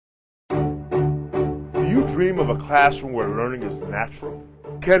you dream of a classroom where learning is natural?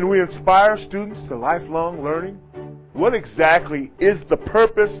 Can we inspire students to lifelong learning? What exactly is the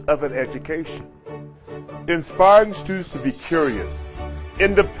purpose of an education? Inspiring students to be curious,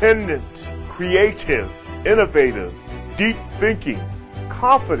 independent, creative, innovative, deep thinking,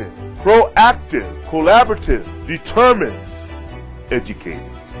 confident, proactive, collaborative, determined, educated.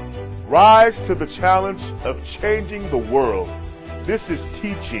 Rise to the challenge of changing the world. This is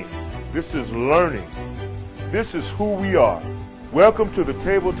teaching. This is learning. This is who we are. Welcome to the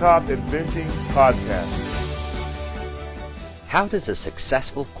Tabletop Inventing Podcast. How does a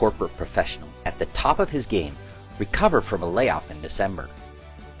successful corporate professional at the top of his game recover from a layoff in December?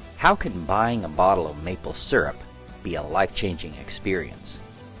 How can buying a bottle of maple syrup be a life-changing experience?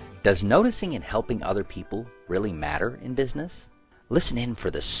 Does noticing and helping other people really matter in business? Listen in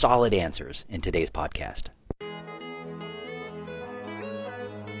for the solid answers in today's podcast.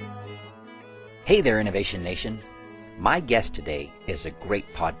 Hey there, Innovation Nation. My guest today is a great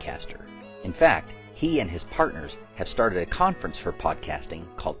podcaster. In fact, he and his partners have started a conference for podcasting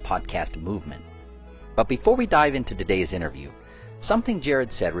called Podcast Movement. But before we dive into today's interview, something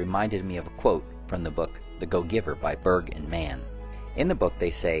Jared said reminded me of a quote from the book The Go-Giver by Berg and Mann. In the book they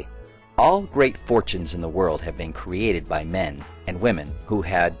say, "All great fortunes in the world have been created by men and women who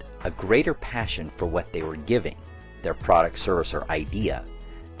had a greater passion for what they were giving, their product, service, or idea,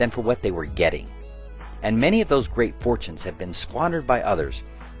 than for what they were getting. And many of those great fortunes have been squandered by others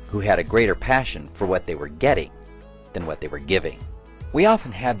who had a greater passion for what they were getting than what they were giving." We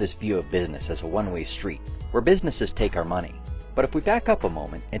often have this view of business as a one-way street, where businesses take our money. But if we back up a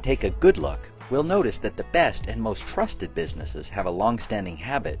moment and take a good look, we'll notice that the best and most trusted businesses have a long-standing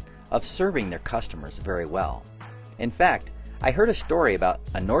habit of serving their customers very well. In fact, I heard a story about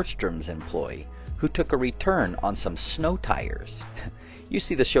a Nordstrom's employee who took a return on some snow tires. You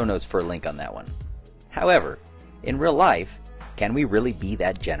see the show notes for a link on that one. However, in real life, can we really be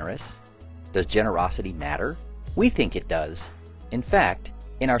that generous? Does generosity matter? We think it does. In fact,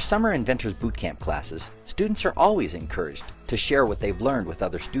 in our Summer Inventors Bootcamp classes, students are always encouraged to share what they've learned with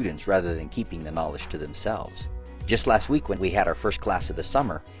other students rather than keeping the knowledge to themselves. Just last week when we had our first class of the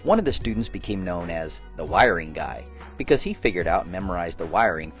summer, one of the students became known as the wiring guy because he figured out and memorized the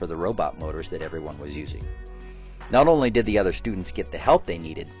wiring for the robot motors that everyone was using. Not only did the other students get the help they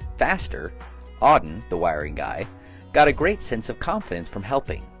needed faster, Auden, the wiring guy, got a great sense of confidence from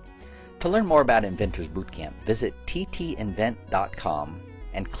helping. To learn more about Inventors Bootcamp, visit ttinvent.com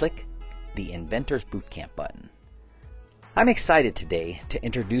and click the Inventors Bootcamp button. I'm excited today to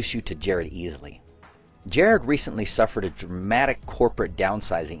introduce you to Jared Easley. Jared recently suffered a dramatic corporate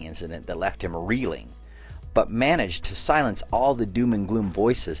downsizing incident that left him reeling, but managed to silence all the doom and gloom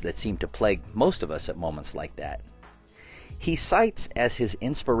voices that seem to plague most of us at moments like that. He cites as his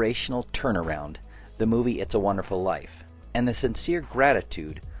inspirational turnaround the movie It's a Wonderful Life and the sincere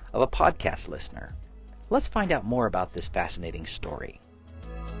gratitude of a podcast listener. Let's find out more about this fascinating story.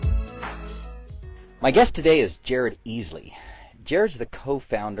 My guest today is Jared Easley. Jared's the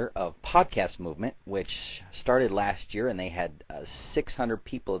co-founder of Podcast Movement, which started last year, and they had 600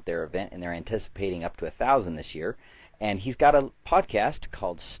 people at their event, and they're anticipating up to 1,000 this year. And he's got a podcast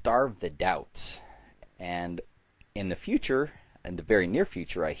called Starve the Doubts. And in the future, in the very near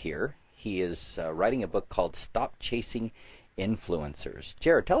future, I hear, he is writing a book called Stop Chasing Influencers.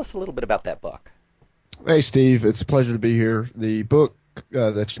 Jared, tell us a little bit about that book. Hey, Steve. It's a pleasure to be here. The book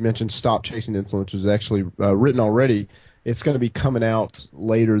that you mentioned, Stop Chasing Influencers, is actually written already. It's going to be coming out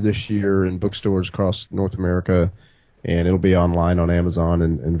later this year in bookstores across North America, and it'll be online on Amazon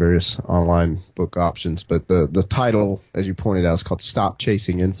and various online book options. But the title, as you pointed out, is called Stop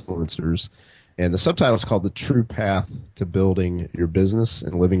Chasing Influencers, and the subtitle is called The True Path to Building Your Business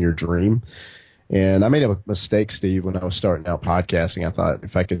and Living Your Dream. And I made a mistake, Steve, when I was starting out podcasting. I thought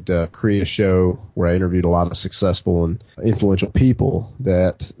if I could create a show where I interviewed a lot of successful and influential people,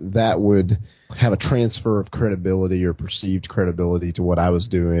 that would have a transfer of credibility or perceived credibility to what I was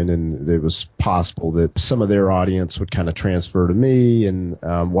doing, and it was possible that some of their audience would kind of transfer to me. And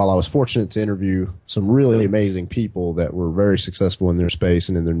while I was fortunate to interview some really amazing people that were very successful in their space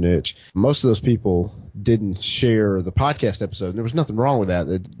and in their niche, most of those people didn't share the podcast episode. And there was nothing wrong with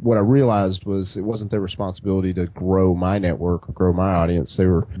that. What I realized was it wasn't their responsibility to grow my network or grow my audience. They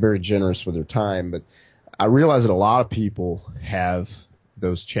were very generous with their time, but I realized that a lot of people have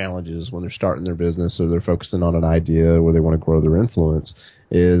those challenges when they're starting their business or they're focusing on an idea where they want to grow their influence,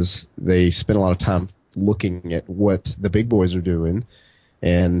 is they spend a lot of time looking at what the big boys are doing.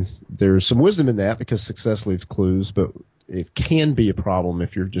 And there's some wisdom in that because success leaves clues, but it can be a problem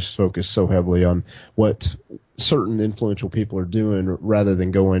if you're just focused so heavily on what certain influential people are doing rather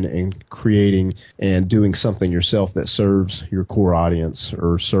than going and creating and doing something yourself that serves your core audience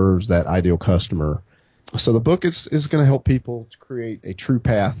or serves that ideal customer. So the book is going to help people to create a true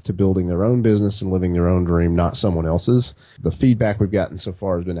path to building their own business and living their own dream, not someone else's. The feedback we've gotten so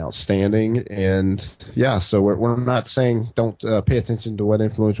far has been outstanding. And yeah, so we're not saying don't pay attention to what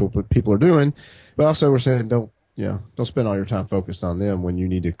influential people are doing, but also we're saying don't spend all your time focused on them when you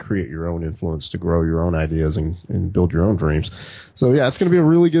need to create your own influence to grow your own ideas and build your own dreams. So yeah, it's going to be a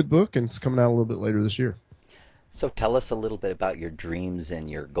really good book, and it's coming out a little bit later this year. So tell us a little bit about your dreams and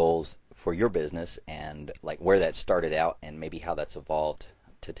your goals for your business, and like where that started out and maybe how that's evolved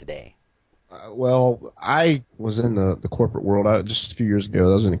to today. Well, I was in the corporate world just a few years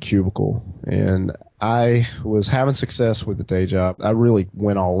ago. I was in a cubicle, and I was having success with the day job. I really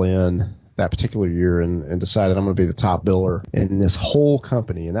went all in that particular year and decided I'm going to be the top biller in this whole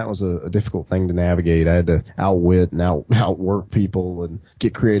company. And that was a difficult thing to navigate. I had to outwit and outwork people and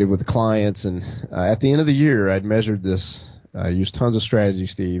get creative with the clients. And at the end of the year, I'd measured this. I used tons of strategy,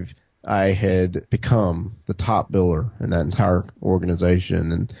 Steve. I had become the top biller in that entire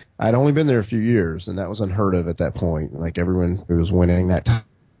organization. And I'd only been there a few years, and that was unheard of at that point. Like everyone who was winning that time,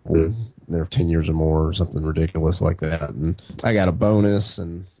 there 10 years or more or something ridiculous like that. And I got a bonus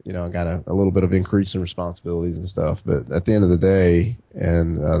and, I got a little bit of increase in responsibilities and stuff. But at the end of the day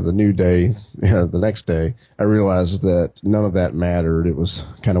and the new day, the next day, I realized that none of that mattered. It was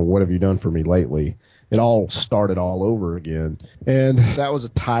kind of, what have you done for me lately? It all started all over again. And that was a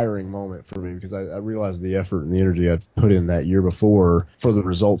tiring moment for me because I realized the effort and the energy I'd put in that year before for the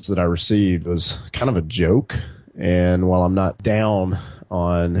results that I received was kind of a joke. And while I'm not down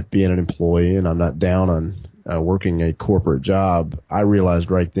on being an employee and I'm not down on working a corporate job, I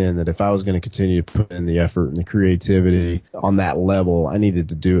realized right then that if I was going to continue to put in the effort and the creativity on that level, I needed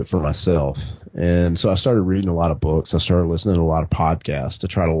to do it for myself. And so I started reading a lot of books. I started listening to a lot of podcasts to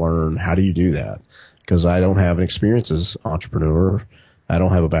try to learn how do you do that, because I don't have an experience as an entrepreneur. I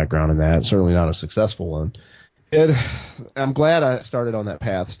don't have a background in that, certainly not a successful one. And I'm glad I started on that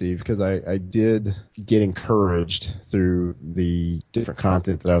path, Steve, because I did get encouraged through the different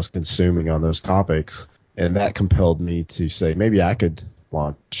content that I was consuming on those topics. And that compelled me to say, maybe I could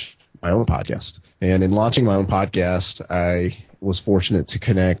launch my own podcast. And in launching my own podcast, I was fortunate to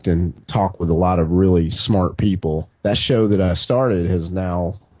connect and talk with a lot of really smart people. That show that I started is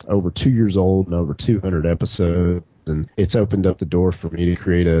now over 2 years old and over 200 episodes. And it's opened up the door for me to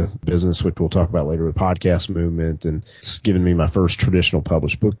create a business, which we'll talk about later with Podcast Movement. And it's given me my first traditional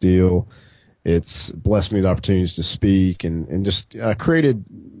published book deal. It's blessed me with opportunities to speak and just created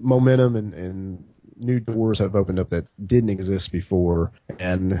momentum and new doors have opened up that didn't exist before.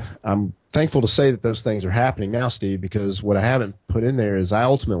 And I'm thankful to say that those things are happening now, Steve, because what I haven't put in there is I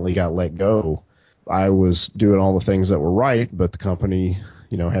ultimately got let go. I was doing all the things that were right, but the company,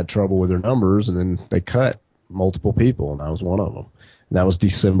 had trouble with their numbers, and then they cut multiple people, and I was one of them. And that was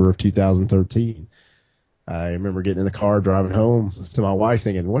December of 2013. I remember getting in the car driving home to my wife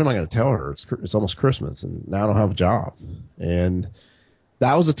thinking, what am I going to tell her? It's almost Christmas, and now I don't have a job. And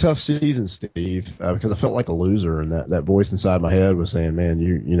that was a tough season, Steve, because I felt like a loser, and that voice inside my head was saying, man,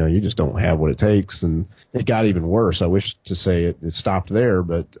 you just don't have what it takes. And it got even worse. I wish to say it stopped there,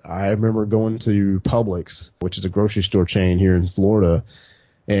 but I remember going to Publix, which is a grocery store chain here in Florida,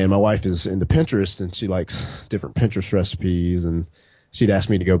 and my wife is into Pinterest, and she likes different Pinterest recipes, and she'd asked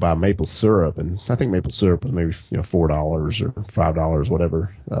me to go buy maple syrup, and I think maple syrup was maybe $4 or $5,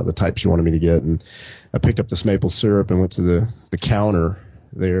 whatever the type she wanted me to get. And I picked up this maple syrup and went to the counter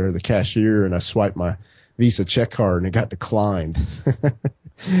there, the cashier, and I swiped my Visa check card, and it got declined.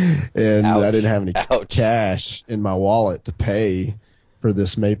 And Ouch. I didn't have any cash in my wallet to pay for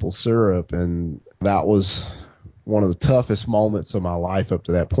this maple syrup, and that was one of the toughest moments of my life up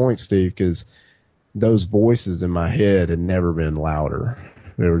to that point, Steve, because those voices in my head had never been louder.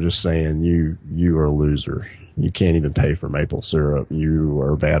 They were just saying, you are a loser. You can't even pay for maple syrup. You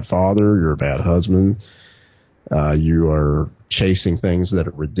are a bad father. You're a bad husband. You are chasing things that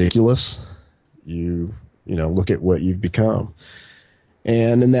are ridiculous. You look at what you've become.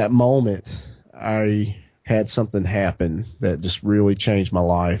 And in that moment, I had something happen that just really changed my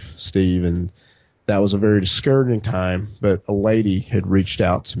life, Steve, and that was a very discouraging time, but a lady had reached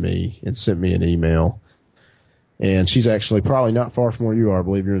out to me and sent me an email. And she's actually probably not far from where you are. I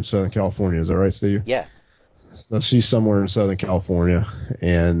believe you're in Southern California. Is that right, Steve? Yeah. So she's somewhere in Southern California,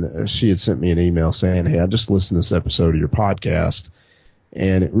 and she had sent me an email saying, hey, I just listened to this episode of your podcast,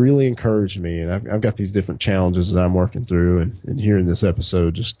 and it really encouraged me. And I've got these different challenges that I'm working through, and hearing this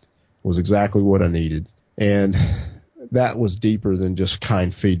episode just was exactly what I needed. And that was deeper than just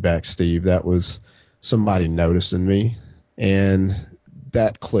kind feedback, Steve. That was somebody noticing me, and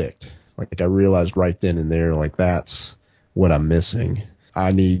that clicked. Like I realized right then and there, like that's what I'm missing.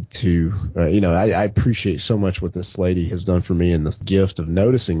 I need to, I appreciate so much what this lady has done for me and this gift of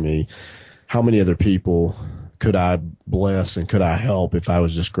noticing me. How many other people could I bless and could I help if I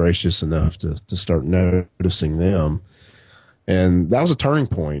was just gracious enough to start noticing them? And that was a turning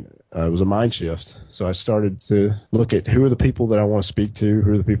point. It was a mind shift. So I started to look at who are the people that I want to speak to,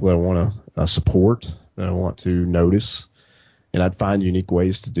 who are the people that I want to support, that I want to notice. And I'd find unique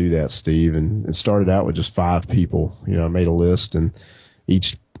ways to do that, Steve. And it started out with just 5 people. I made a list, and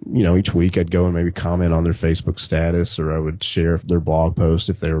each week I'd go and maybe comment on their Facebook status, or I would share their blog post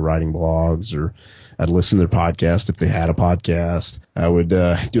if they were writing blogs, or I'd listen to their podcast if they had a podcast. I would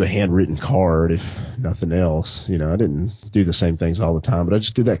do a handwritten card if nothing else. I didn't do the same things all the time, but I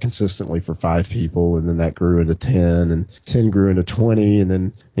just did that consistently for 5 people, and then that grew into 10, and 10 grew into 20, and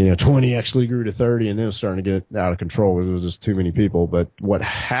then 20 actually grew to 30, and then it was starting to get out of control because it was just too many people. But what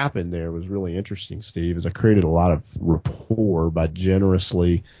happened there was really interesting, Steve, is I created a lot of rapport by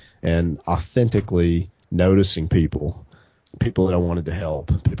generously and authentically noticing people that I wanted to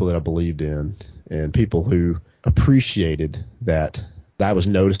help, people that I believed in, and people who appreciated that I was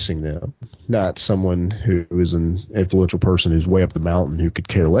noticing them, not someone who is an influential person who's way up the mountain who could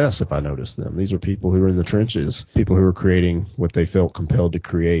care less if I noticed them. These are people who are in the trenches, people who are creating what they felt compelled to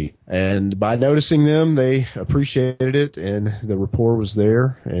create. And by noticing them, they appreciated it, and the rapport was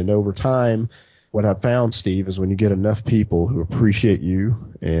there. And over time, what I've found, Steve, is when you get enough people who appreciate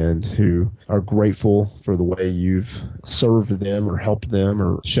you and who are grateful for the way you've served them or helped them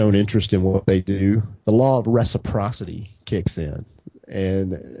or shown interest in what they do, the law of reciprocity kicks in.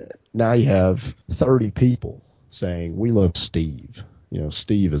 And now you have 30 people saying, we love Steve.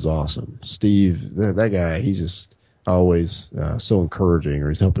 Steve is awesome. Steve, that guy, he's just always so encouraging, or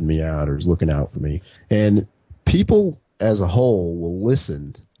he's helping me out, or he's looking out for me. And people as a whole will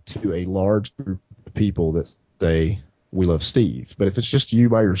listen to a large group of people that say, we love Steve. But if it's just you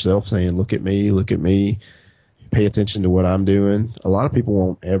by yourself saying, look at me, pay attention to what I'm doing, a lot of people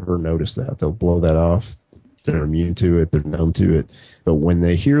won't ever notice that. They'll blow that off. They're immune to it. They're numb to it. But when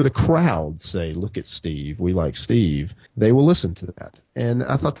they hear the crowd say, look at Steve, we like Steve, they will listen to that. And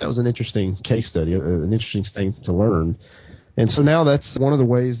I thought that was an interesting case study, an interesting thing to learn. And so now that's one of the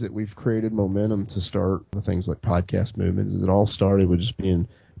ways that we've created momentum to start the things like podcast movement. Is it all started with just being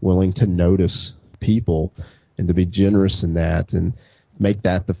willing to notice people and to be generous in that and make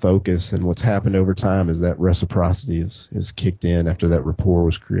that the focus. And what's happened over time is that reciprocity is kicked in after that rapport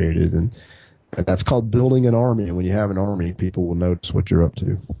was created. And that's called building an army. And when you have an army, people will notice what you're up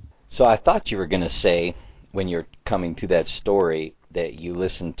to. So I thought you were going to say, when you're coming to that story, that you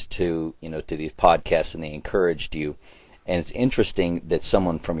listened to these podcasts and they encouraged you. And it's interesting that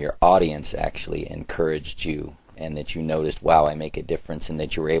someone from your audience actually encouraged you, and that you noticed, wow, I make a difference, and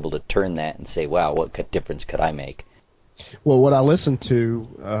that you were able to turn that and say, wow, what difference could I make? Well, what I listened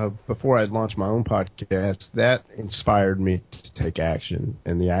to before I launched my own podcast, that inspired me to take action.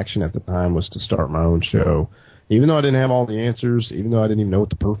 And the action at the time was to start my own show. Even though I didn't have all the answers, even though I didn't even know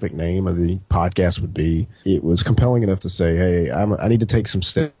what the perfect name of the podcast would be, it was compelling enough to say, hey, I need to take some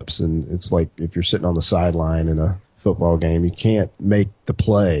steps. And it's like if you're sitting on the sideline in a football game, you can't make the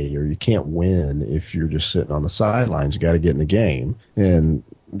play or you can't win if you're just sitting on the sidelines. You got to get in the game. And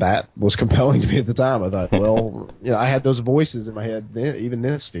that was compelling to me at the time. I thought, well, I had those voices in my head even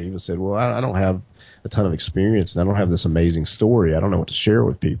then, Steve, and said, well, I don't have a ton of experience and I don't have this amazing story. I don't know what to share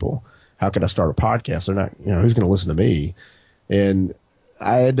with people. How could I start a podcast? They're not, who's going to listen to me? And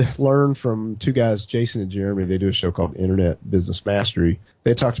I had learned from 2 guys, Jason and Jeremy. They do a show called Internet Business Mastery.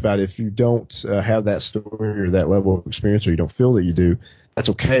 They talked about if you don't have that story or that level of experience, or you don't feel that you do, that's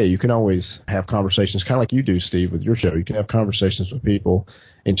okay. You can always have conversations, kind of like you do, Steve, with your show. You can have conversations with people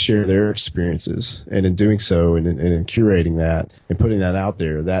and share their experiences. And in doing so, and in curating that and putting that out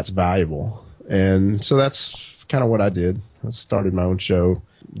there, that's valuable. And so that's kind of what I did. I started my own show,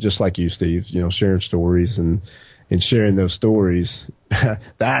 just like you, Steve, sharing stories and sharing those stories.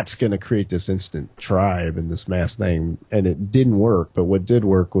 That's going to create this instant tribe and this mass thing. And it didn't work. But what did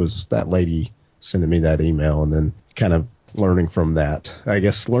work was that lady sending me that email and then kind of learning from that. I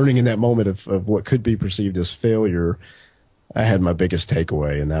guess learning in that moment of what could be perceived as failure, I had my biggest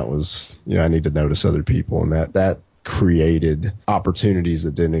takeaway, and that was, I need to notice other people. And that created opportunities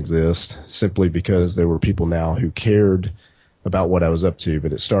that didn't exist simply because there were people now who cared about what I was up to,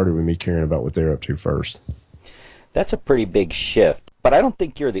 but it started with me caring about what they're up to first. That's a pretty big shift. But I don't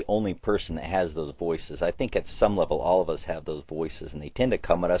think you're the only person that has those voices. I think at some level all of us have those voices, and they tend to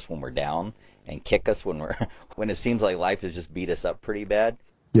come at us when we're down and kick us when we're when it seems like life has just beat us up pretty bad.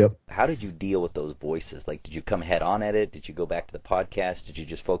 Yep. How did you deal with those voices? Like, did you come head on at it? Did you go back to the podcast? Did you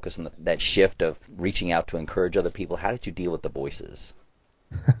just focus on that shift of reaching out to encourage other people? How did you deal with the voices?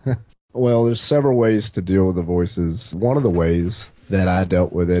 Well, there's several ways to deal with the voices. One of the ways that I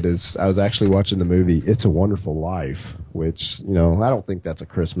dealt with it is I was actually watching the movie It's a Wonderful Life, which, I don't think that's a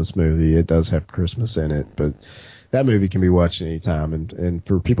Christmas movie. It does have Christmas in it, but that movie can be watched anytime. And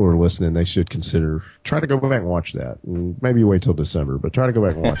for people who are listening, they should try to go back and watch that. And maybe wait till December, but try to go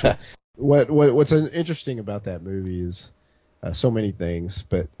back and watch it. What's interesting about that movie is so many things,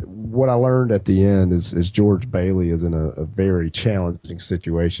 but what I learned at the end is George Bailey is in a very challenging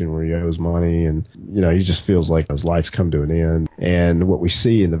situation where he owes money, and he just feels like his life's come to an end. And what we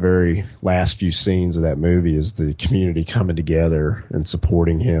see in the very last few scenes of that movie is the community coming together and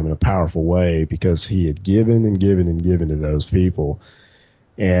supporting him in a powerful way, because he had given and given and given to those people.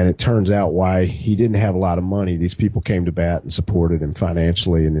 And it turns out why he didn't have a lot of money, these people came to bat and supported him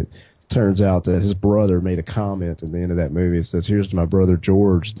financially, and it turns out that his brother made a comment at the end of that movie. It says, "Here's to my brother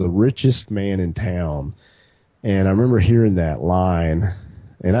George, the richest man in town." And I remember hearing that line,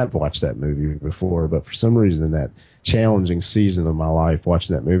 and I've watched that movie before, but for some reason in that challenging season of my life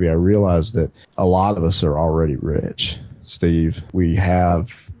watching that movie, I realized that a lot of us are already rich, Steve. We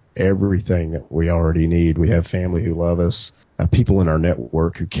have everything that we already need. We have family who love us, people in our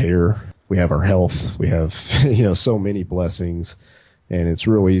network who care. We have our health. We have, so many blessings. And it's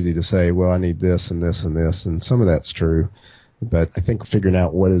real easy to say, well, I need this and this and this, and some of that's true. But I think figuring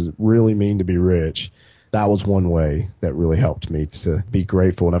out what does it really mean to be rich, that was one way that really helped me to be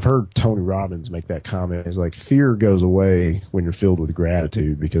grateful. And I've heard Tony Robbins make that comment. It's like fear goes away when you're filled with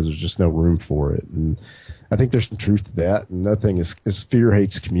gratitude because there's just no room for it. And I think there's some truth to that. And another thing is fear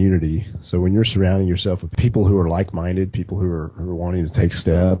hates community. So when you're surrounding yourself with people who are like-minded, people who are wanting to take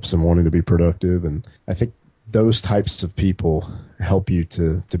steps and wanting to be productive, and I think those types of people help you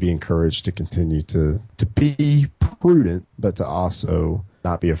to be encouraged to continue to be prudent, but to also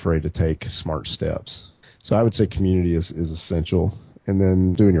not be afraid to take smart steps. So I would say community is essential. And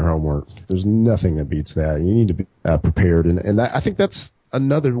then doing your homework. There's nothing that beats that. You need to be prepared. And I think that's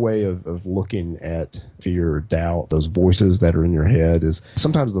another way of looking at fear or doubt, those voices that are in your head, is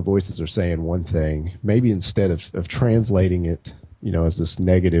sometimes the voices are saying one thing. Maybe instead of translating it, as this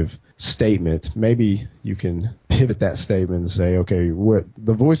negative statement, maybe you can pivot that statement and say, okay, what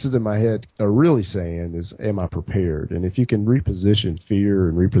the voices in my head are really saying is, am I prepared? And if you can reposition fear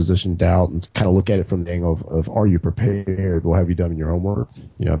and reposition doubt and kind of look at it from the angle of are you prepared? Well, have you done your homework?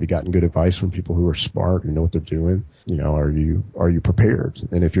 Have you gotten good advice from people who are smart, who know what they're doing? Are you prepared?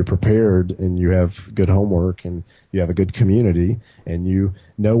 And if you're prepared and you have good homework and you have a good community and you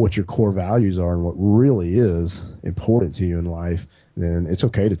know what your core values are and what really is important to you in life, then it's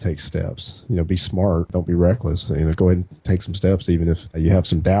okay to take steps. Be smart. Don't be reckless. Go ahead and take some steps, even if you have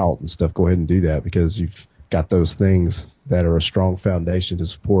some doubt and stuff. Go ahead and do that because you've got those things that are a strong foundation to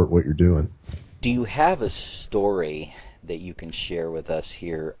support what you're doing. Do you have a story that you can share with us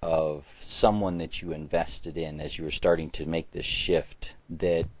here of someone that you invested in as you were starting to make this shift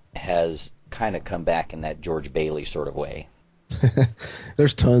that has kind of come back in that George Bailey sort of way?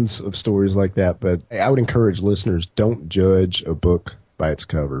 There's tons of stories like that, but I would encourage listeners, don't judge a book by its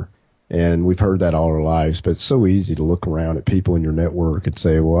cover. And we've heard that all our lives, but it's so easy to look around at people in your network and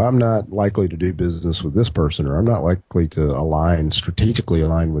say, well, I'm not likely to do business with this person, or I'm not likely to strategically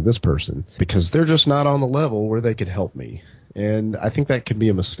align with this person because they're just not on the level where they could help me. And I think that can be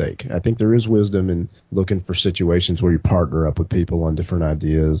a mistake. I think there is wisdom in looking for situations where you partner up with people on different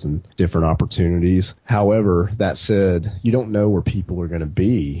ideas and different opportunities. However, that said, you don't know where people are going to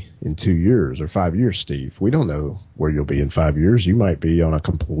be in 2 years or 5 years, Steve. We don't know where you'll be in 5 years. You might be on a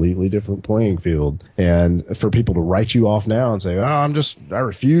completely different playing field. And for people to write you off now and say, I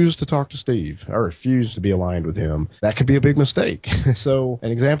refuse to talk to Steve. I refuse to be aligned with him. That could be a big mistake. So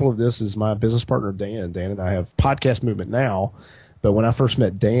an example of this is my business partner, Dan. Dan and I have Podcast Movement now. But when I first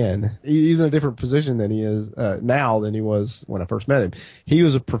met Dan, he's in a different position than he is now than he was when I first met him. He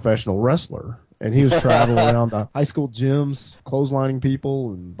was a professional wrestler, and he was traveling around the high school gyms, clotheslining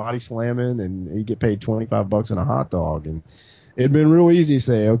people and body slamming, and he'd get paid $25 and a hot dog. And it'd been real easy to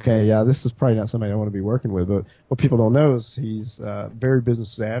say, okay, yeah, this is probably not somebody I want to be working with. But what people don't know is he's very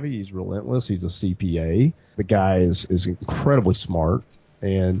business savvy. He's relentless. He's a CPA. The guy is incredibly smart.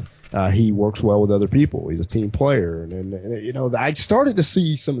 And He works well with other people. He's a team player. And I started to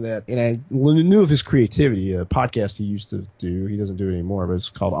see some of that, and I knew of his creativity. A podcast he used to do, he doesn't do it anymore, but it's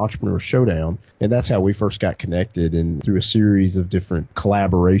called Entrepreneur Showdown. And that's how we first got connected, and through a series of different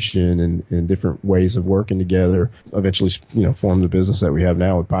collaboration and different ways of working together, eventually, formed the business that we have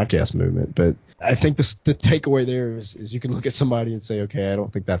now with Podcast Movement. But I think the takeaway there is you can look at somebody and say, okay, I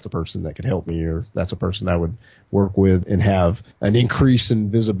don't think that's a person that could help me, or that's a person I would work with and have an increase in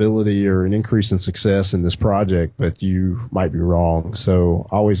visibility or an increase in success in this project, but you might be wrong. So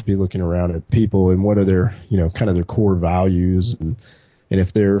always be looking around at people and what are their, kind of their core values, and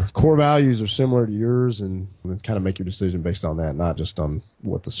if their core values are similar to yours, and kind of make your decision based on that, not just on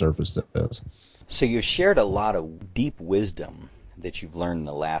what the surface says. So you've shared a lot of deep wisdom that you've learned in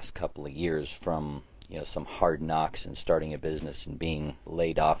the last couple of years from some hard knocks and starting a business and being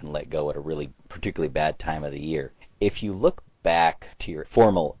laid off and let go at a really particularly bad time of the year. If you look back to your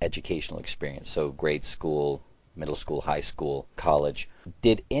formal educational experience, so grade school, middle school, high school, college,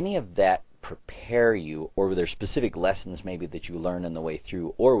 did any of that prepare you, or were there specific lessons maybe that you learned on the way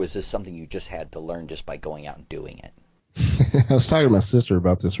through, or was this something you just had to learn just by going out and doing it? I was talking to my sister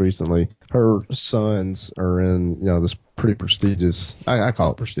about this recently. Her sons are in, this pretty prestigious, I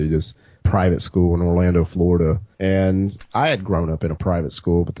call it prestigious, private school in Orlando, Florida. And I had grown up in a private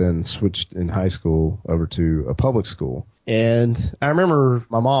school, but then switched in high school over to a public school. And I remember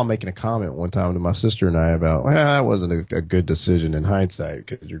my mom making a comment one time to my sister and I about, that wasn't a good decision in hindsight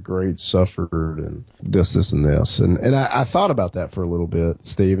because your grades suffered and this, and this. And I thought about that for a little bit,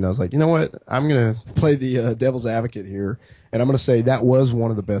 Steve, and I was like, you know what? I'm going to play the devil's advocate here. And I'm going to say that was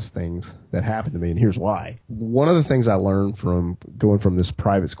one of the best things that happened to me, and here's why. One of the things I learned from going from this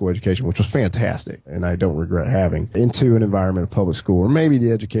private school education, which was fantastic, and I don't regret having, into an environment of public school, or maybe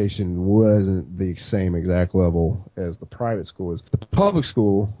the education wasn't the same exact level as the private school is. The public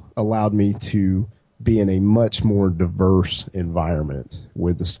school allowed me to be in a much more diverse environment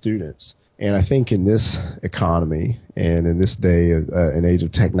with the students. And I think in this economy and in this day, an age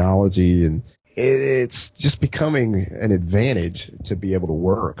of technology, and it's just becoming an advantage to be able to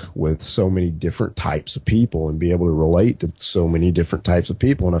work with so many different types of people and be able to relate to so many different types of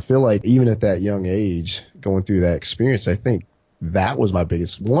people. And I feel like even at that young age, going through that experience, I think that was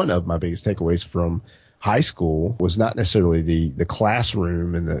one of my biggest takeaways from high school was not necessarily the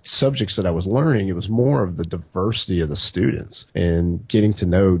classroom and the subjects that I was learning. It was more of the diversity of the students and getting to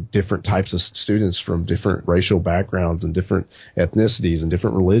know different types of students from different racial backgrounds and different ethnicities and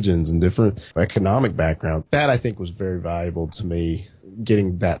different religions and different economic backgrounds. That I think was very valuable to me,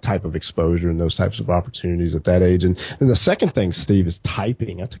 getting that type of exposure and those types of opportunities at that age. And the second thing, Steve, is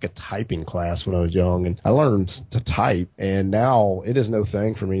typing. I took a typing class when I was young, and I learned to type. And now it is no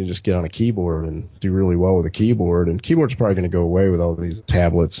thing for me to just get on a keyboard and do really well with a keyboard. And keyboard's probably going to go away with all these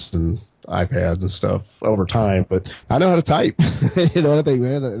tablets and iPads and stuff over time, but I know how to type. I think,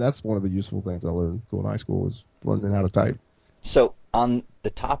 man, that's one of the useful things I learned in high school was learning how to type. So on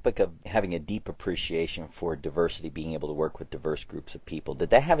the topic of having a deep appreciation for diversity, being able to work with diverse groups of people, did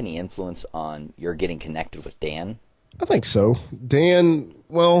that have any influence on your getting connected with Dan? I think so. Dan,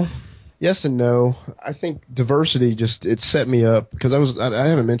 well, yes and no. I think diversity it set me up because I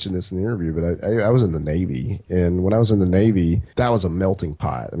haven't mentioned this in the interview, but I was in the Navy. And when I was in the Navy, that was a melting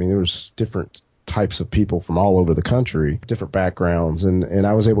pot. I mean, there was different types of people from all over the country, different backgrounds, and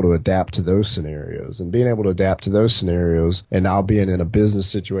I was able to adapt to those scenarios. And being able to adapt to those scenarios, and now being in a business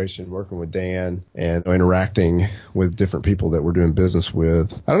situation, working with Dan and interacting with different people that we're doing business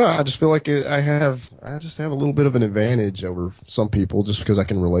with, I don't know, I just feel like I just have a little bit of an advantage over some people just because I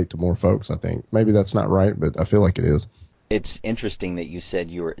can relate to more folks, I think. Maybe that's not right, but I feel like it is. It's interesting that you said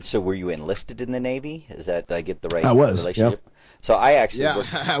were you enlisted in the Navy? Is that, did I get the right I was, relationship? Yep. So I actually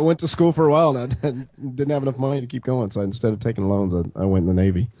I went to school for a while and I didn't have enough money to keep going, so instead of taking loans, I went in the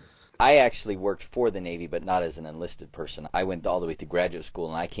Navy. I actually worked for the Navy, but not as an enlisted person. I went all the way to graduate school,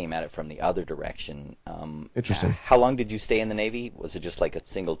 and I came at it from the other direction. Interesting. How long did you stay in the Navy? Was it just like a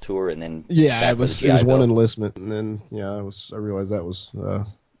single tour and then? Yeah, it was one enlistment, and then I realized that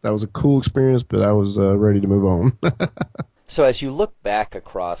was a cool experience, but I was ready to move on. So as you look back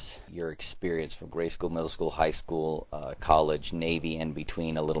across your experience from grade school, middle school, high school, college, Navy, and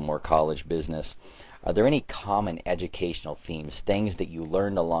between a little more college business, are there any common educational themes, things that you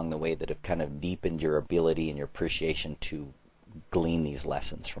learned along the way that have kind of deepened your ability and your appreciation to glean these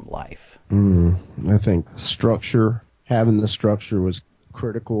lessons from life? I think having the structure was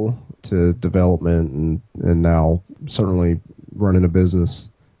critical to development, and now certainly running a business.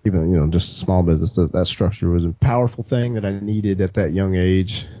 Even, just a small business, that structure was a powerful thing that I needed at that young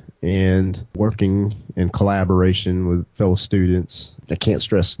age. and working in collaboration with fellow students. I can't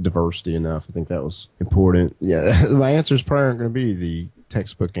stress diversity enough. I think that was important. Yeah, my answers probably aren't going to be the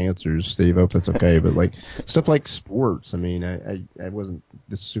textbook answers, Steve. I hope that's okay. But like stuff like sports, I mean, I wasn't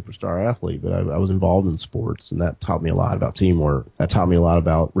this superstar athlete, but I was involved in sports, and that taught me a lot about teamwork. That taught me a lot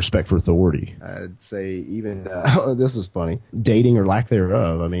about respect for authority. I'd say even this is funny, dating or lack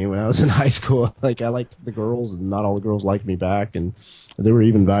thereof. I mean, when I was in high school, like I liked the girls, and not all the girls liked me back, and there were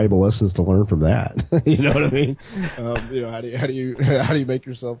even valuable lessons to learn from that. You know what I mean? How do you make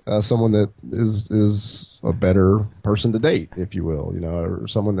yourself someone that is a better person to date, if you will, or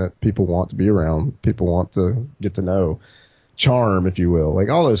someone that people want to be around, people want to get to know, charm, if you will, like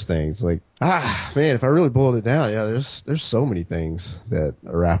all those things. Like, man, if I really boiled it down, yeah, there's so many things that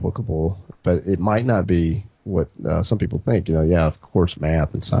are applicable, but it might not be what some people think. Of course,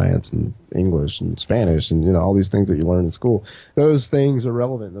 math and science and English and Spanish and all these things that you learn in school, those things are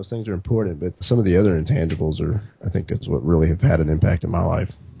relevant, those things are important, but some of the other intangibles I think is what really have had an impact in my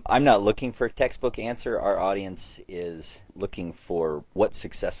life. I'm not looking for a textbook answer. Our audience is looking for what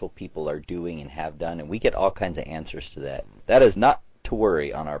successful people are doing and have done, and we get all kinds of answers to that. That is not to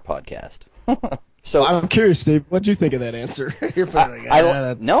worry on our podcast. So I'm curious, Steve, what'd you think of that answer?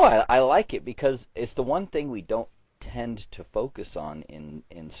 I like it because it's the one thing we don't tend to focus on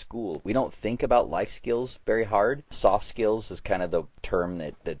in school. We don't think about life skills very hard. Soft skills is kind of the term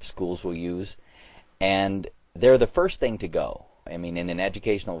that schools will use, and they're the first thing to go. I mean, in an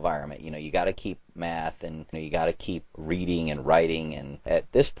educational environment, you got to keep math, and you got to keep reading and writing, and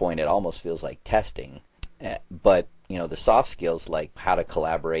at this point it almost feels like testing. But the soft skills like how to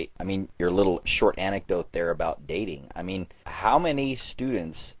collaborate. I mean, your little short anecdote there about dating. I mean, how many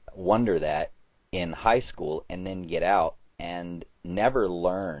students wonder that in high school and then get out and never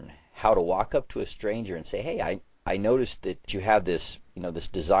learn how to walk up to a stranger and say, hey, I noticed that you have this, this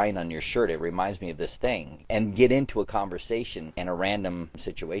design on your shirt. It reminds me of this thing, and get into a conversation in a random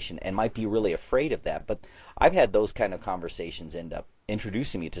situation, and might be really afraid of that. But I've had those kind of conversations end up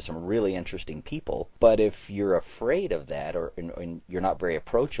introducing me to some really interesting people. But if you're afraid of that, or you're not very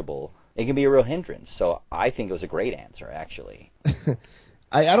approachable, it can be a real hindrance. So I think it was a great answer, actually.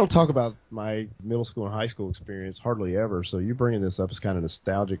 I don't talk about my middle school and high school experience hardly ever, so you bringing this up is kind of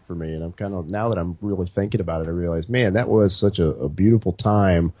nostalgic for me, and I'm kind of, now that I'm really thinking about it, I realize, man, that was such a beautiful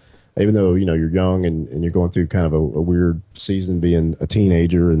time, even though, you're young and you're going through kind of a weird season being a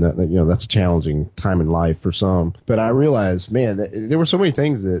teenager, and that's a challenging time in life for some. But I realized, man, there were so many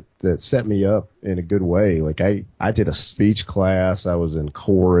things that set me up in a good way. Like I did a speech class, I was in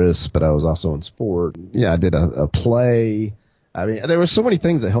chorus, but I was also in sport. Yeah, I did a play. I mean, there were so many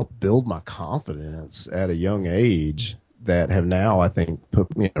things that helped build my confidence at a young age that have now, I think,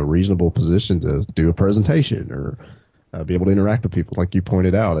 put me in a reasonable position to do a presentation or be able to interact with people, like you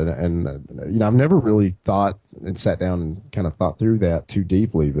pointed out. And I've never really thought and sat down and kind of thought through that too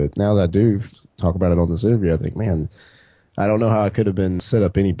deeply. But now that I do talk about it on this interview, I think, man, I don't know how I could have been set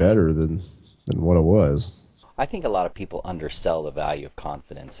up any better than what I was. I think a lot of people undersell the value of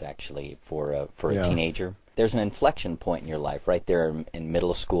confidence, actually, for a teenager. There's an inflection point in your life right there in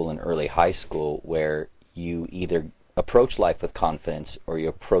middle school and early high school where you either approach life with confidence or you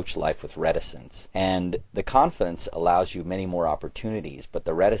approach life with reticence. And the confidence allows you many more opportunities, but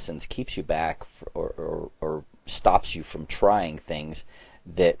the reticence keeps you back or stops you from trying things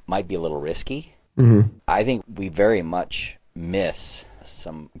that might be a little risky. Mm-hmm. I think we very much miss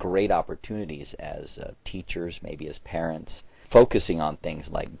some great opportunities as teachers, maybe as parents, focusing on things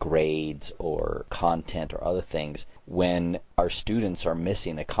like grades or content or other things when our students are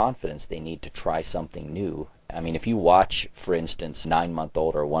missing the confidence they need to try something new. I mean, if you watch, for instance,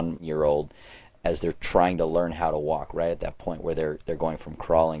 9-month-old or 1-year-old as they're trying to learn how to walk, right at that point where they're going from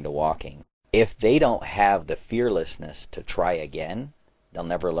crawling to walking, if they don't have the fearlessness to try again, they'll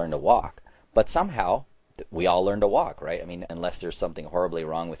never learn to walk. But somehow we all learn to walk, right? I mean, unless there's something horribly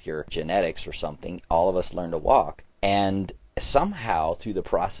wrong with your genetics or something, all of us learn to walk. And somehow through the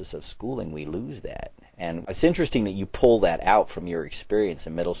process of schooling we lose that. And it's interesting that you pull that out from your experience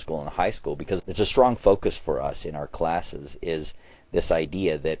in middle school and high school, because it's a strong focus for us in our classes is this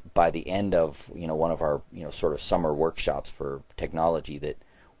idea that by the end of one of our sort of summer workshops for technology, that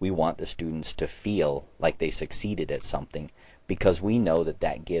we want the students to feel like they succeeded at something, because we know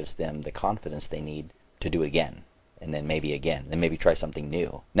that gives them the confidence they need to do it again, and then maybe again, then maybe try something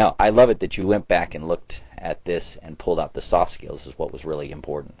new. Now, I love it that you went back and looked at this and pulled out the soft skills is what was really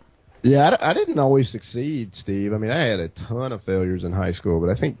important. Yeah, I didn't always succeed, Steve. I mean, I had a ton of failures in high school, but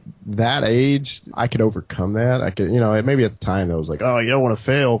I think that age, I could overcome that. I could, maybe at the time that was like, oh, you don't want to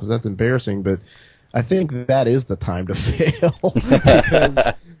fail because that's embarrassing, but I think that is the time to fail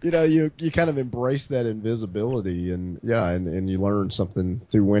because, you kind of embrace that invisibility and you learn something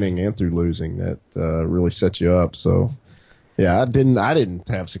through winning and through losing that really sets you up. So, yeah, I didn't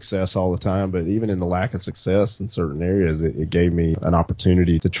have success all the time, but even in the lack of success in certain areas, it gave me an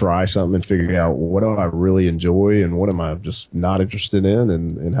opportunity to try something and figure out what do I really enjoy and what am I just not interested in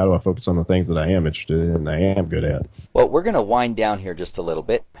and how do I focus on the things that I am interested in and I am good at. Well, we're going to wind down here just a little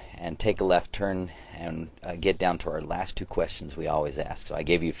bit and take a left turn and get down to our last two questions we always ask. So I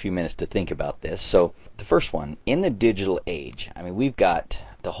gave you a few minutes to think about this. So the first one, in the digital age, I mean, we've got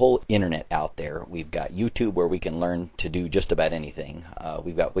the whole internet out there. We've got YouTube where we can learn to do just about anything.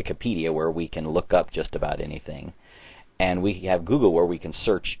 We've got Wikipedia where we can look up just about anything. And we have Google where we can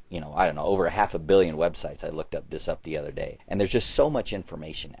search, over 500 million websites. I looked this up the other day. And there's just so much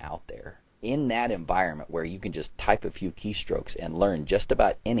information out there. In that environment where you can just type a few keystrokes and learn just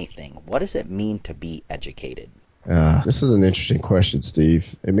about anything, what does it mean to be educated? This is an interesting question,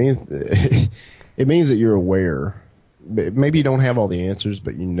 Steve. It means that you're aware. Maybe you don't have all the answers,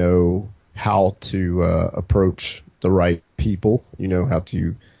 but you know how to approach the right people. You know how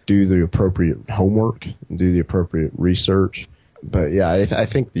to do the appropriate homework and do the appropriate research. But yeah, I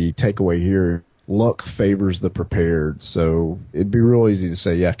think the takeaway here, luck favors the prepared. So it'd be real easy to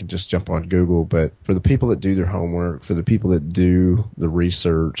say, yeah, I could just jump on Google. But for the people that do their homework, for the people that do the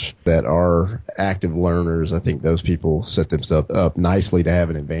research, that are active learners, I think those people set themselves up nicely to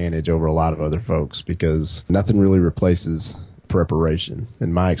have an advantage over a lot of other folks because nothing really replaces preparation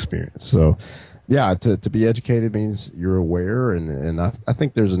in my experience. So yeah, to be educated means you're aware. And I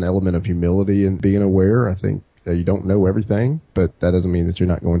think there's an element of humility in being aware. I think you don't know everything, but that doesn't mean that you're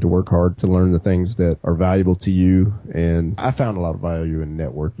not going to work hard to learn the things that are valuable to you. And I found a lot of value in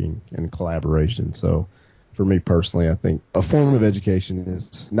networking and collaboration. So for me personally, I think a form of education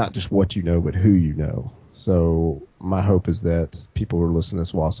is not just what you know, but who you know. So my hope is that people who are listening to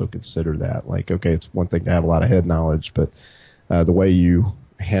this will also consider that. Like, okay, it's one thing to have a lot of head knowledge, but the way you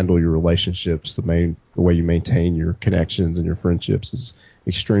handle your relationships, the way you maintain your connections and your friendships is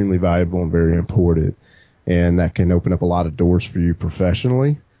extremely valuable and very important. And that can open up a lot of doors for you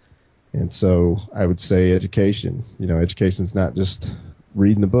professionally. And so I would say education. Education is not just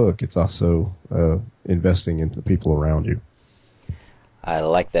reading the book. It's also investing in the people around you. I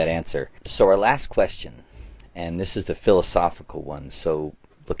like that answer. So our last question, and this is the philosophical one. So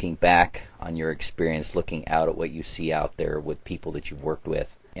looking back on your experience, looking out at what you see out there with people that you've worked with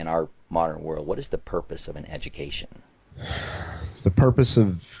in our modern world, what is the purpose of an education? The purpose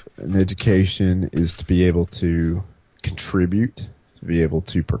of an education is to be able to contribute, to be able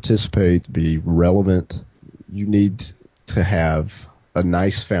to participate, to be relevant. You need to have a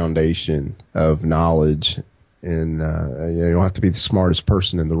nice foundation of knowledge, and you don't have to be the smartest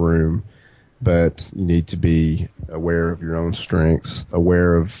person in the room, but you need to be aware of your own strengths,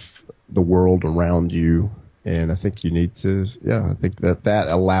 aware of the world around you. And I think you need to, I think that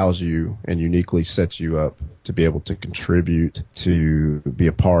allows you and uniquely sets you up to be able to contribute, to be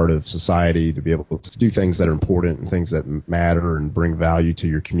a part of society, to be able to do things that are important and things that matter and bring value to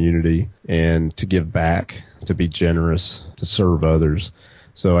your community, and to give back, to be generous, to serve others.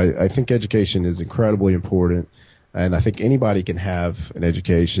 So I think education is incredibly important. And I think anybody can have an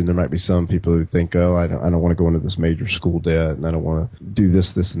education. There might be some people who think, I don't want to go into this major school debt and I don't want to do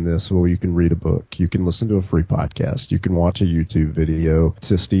this, this, and this. Well, you can read a book. You can listen to a free podcast. You can watch a YouTube video.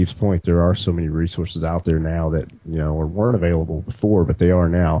 To Steve's point, there are so many resources out there now that, weren't available before, but they are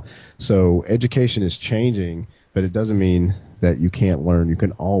now. So education is changing, but it doesn't mean that you can't learn. You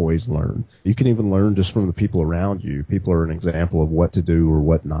can always learn. You can even learn just from the people around you. People are an example of what to do or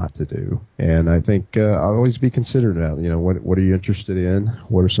what not to do. And I think always be considerate about, what are you interested in?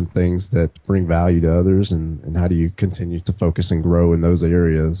 What are some things that bring value to others? And how do you continue to focus and grow in those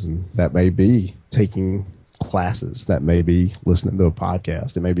areas? And that may be taking classes. That may be listening to a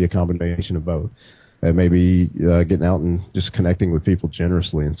podcast. It may be a combination of both. It may be getting out and just connecting with people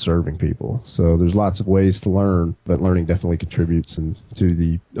generously and serving people. So there's lots of ways to learn, but learning definitely contributes to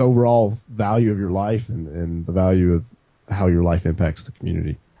the overall value of your life and the value of how your life impacts the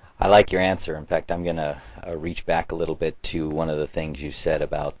community. I like your answer. In fact, I'm going to reach back a little bit to one of the things you said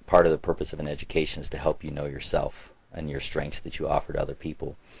about part of the purpose of an education is to help you know yourself and your strengths that you offer to other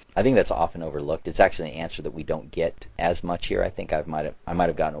people. I think that's often overlooked. It's actually an answer that we don't get as much here. I think I might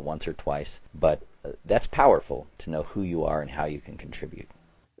have gotten it once or twice, but that's powerful to know who you are and how you can contribute.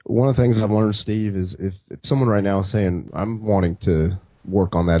 One of the things I've learned, Steve, is if someone right now is saying, I'm wanting to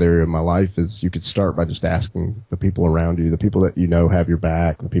work on that area of my life, is you could start by just asking the people around you, the people that have your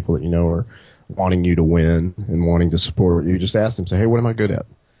back, the people that are wanting you to win and wanting to support you. Just ask them, say, hey, what am I good at?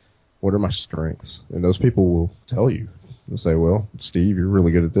 What are my strengths? And those people will tell you. They'll say, well, Steve, you're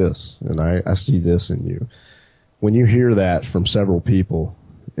really good at this, and I see this in you. When you hear that from several people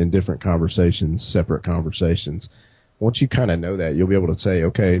in different conversations, separate conversations, once you kind of know that, you'll be able to say,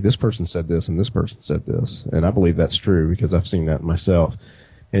 okay, this person said this and this person said this. And I believe that's true because I've seen that myself.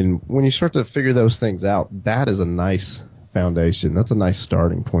 And when you start to figure those things out, that is a nice foundation. That's a nice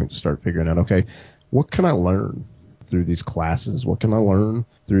starting point to start figuring out, okay, what can I learn through these classes? What can I learn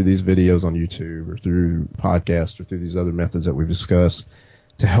through these videos on YouTube or through podcasts or through these other methods that we've discussed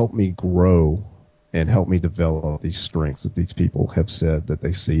to help me grow and help me develop these strengths that these people have said that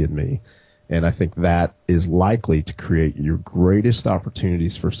they see in me? And I think that is likely to create your greatest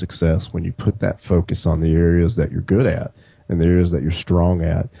opportunities for success when you put that focus on the areas that you're good at and the areas that you're strong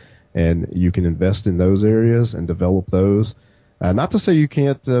at. And you can invest in those areas and develop those. Not to say you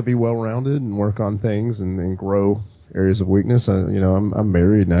can't be well-rounded and work on things and grow areas of weakness. I'm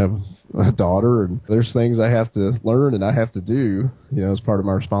married and I have a daughter, and there's things I have to learn and I have to do, as part of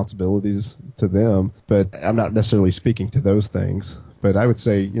my responsibilities to them. But I'm not necessarily speaking to those things. But I would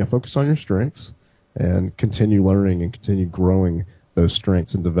say, focus on your strengths and continue learning and continue growing those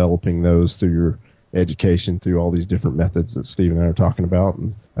strengths and developing those through your education, through all these different methods that Steve and I are talking about.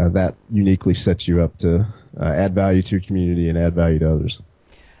 And that uniquely sets you up to add value to your community and add value to others.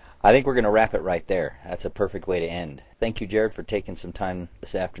 I think we're going to wrap it right there. That's a perfect way to end. Thank you, Jared, for taking some time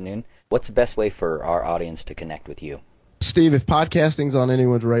this afternoon. What's the best way for our audience to connect with you? Steve, if podcasting's on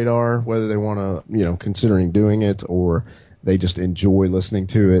anyone's radar, whether they want to, considering doing it or they just enjoy listening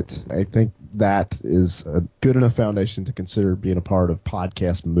to it, I think that is a good enough foundation to consider being a part of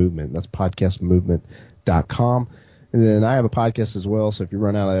Podcast Movement. That's podcastmovement.com. And then I have a podcast as well, so if you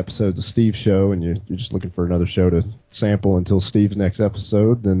run out of episodes of Steve's show and you're just looking for another show to sample until Steve's next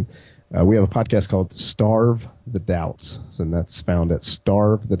episode, then we have a podcast called Starve the Doubts, and that's found at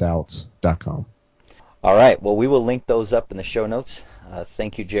starvethedoubts.com. All right. Well, we will link those up in the show notes.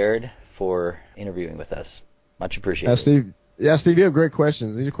 Thank you, Jared, for interviewing with us. Much appreciated. Steve, you have great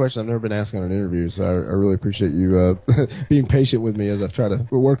questions. These are questions I've never been asked on an interview, so I really appreciate you being patient with me as I try to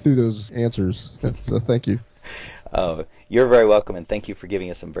work through those answers. So thank you. You're very welcome, and thank you for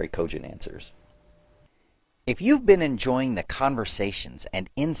giving us some very cogent answers. If you've been enjoying the conversations and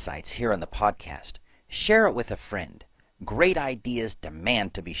insights here on the podcast, share it with a friend. Great ideas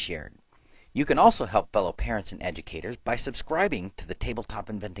demand to be shared. You can also help fellow parents and educators by subscribing to the Tabletop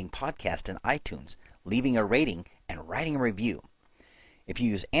Inventing Podcast in iTunes, leaving a rating, and writing a review. If you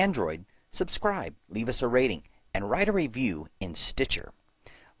use Android, subscribe, leave us a rating, and write a review in Stitcher.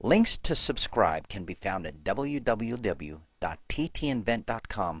 Links to subscribe can be found at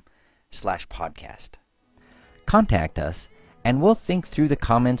www.ttinvent.com/podcast. Contact us, and we'll think through the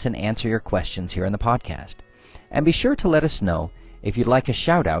comments and answer your questions here on the podcast. And be sure to let us know if you'd like a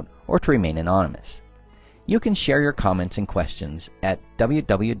shout-out or to remain anonymous. You can share your comments and questions at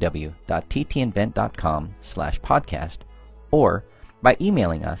www.ttinvent.com/podcast or by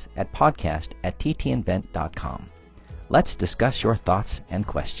emailing us at podcast@ttinvent.com. Let's discuss your thoughts and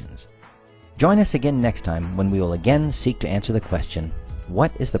questions. Join us again next time when we will again seek to answer the question,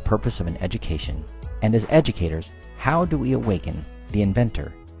 what is the purpose of an education? And as educators, how do we awaken the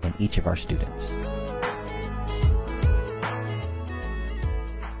inventor in each of our students?